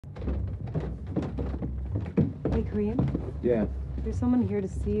Hey, Kareem? Yeah. There's someone here to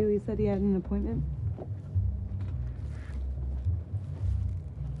see you. He said he had an appointment.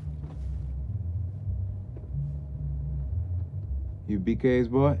 You BK's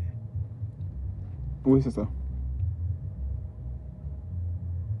boy? Oui, c'est ça.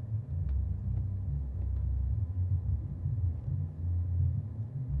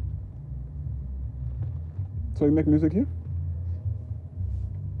 So you make music here?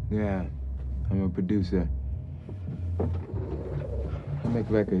 Yeah. I'm a producer. I make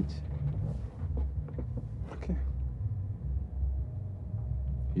records. Okay.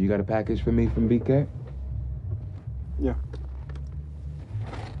 You got a package for me from BK? Yeah.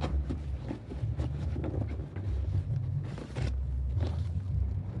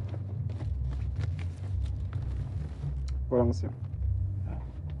 Voilà, monsieur.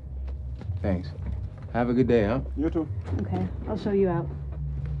 Thanks. Have a good day, huh? You too. Okay, I'll show you out.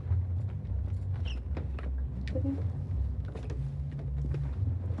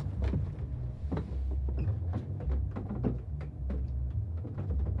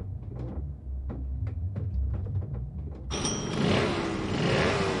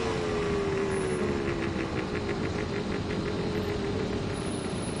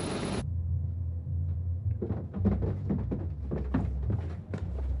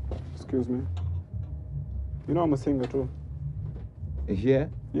 Excuse me. You know I'm a singer too. Yeah?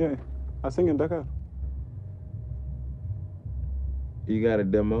 Yeah. I sing in Dakar. You got a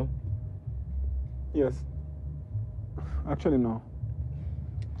demo? Yes. Actually, no.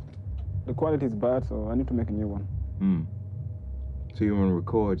 The quality is bad, so I need to make a new one. So you want to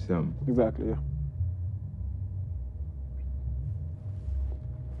record something? Exactly, yeah.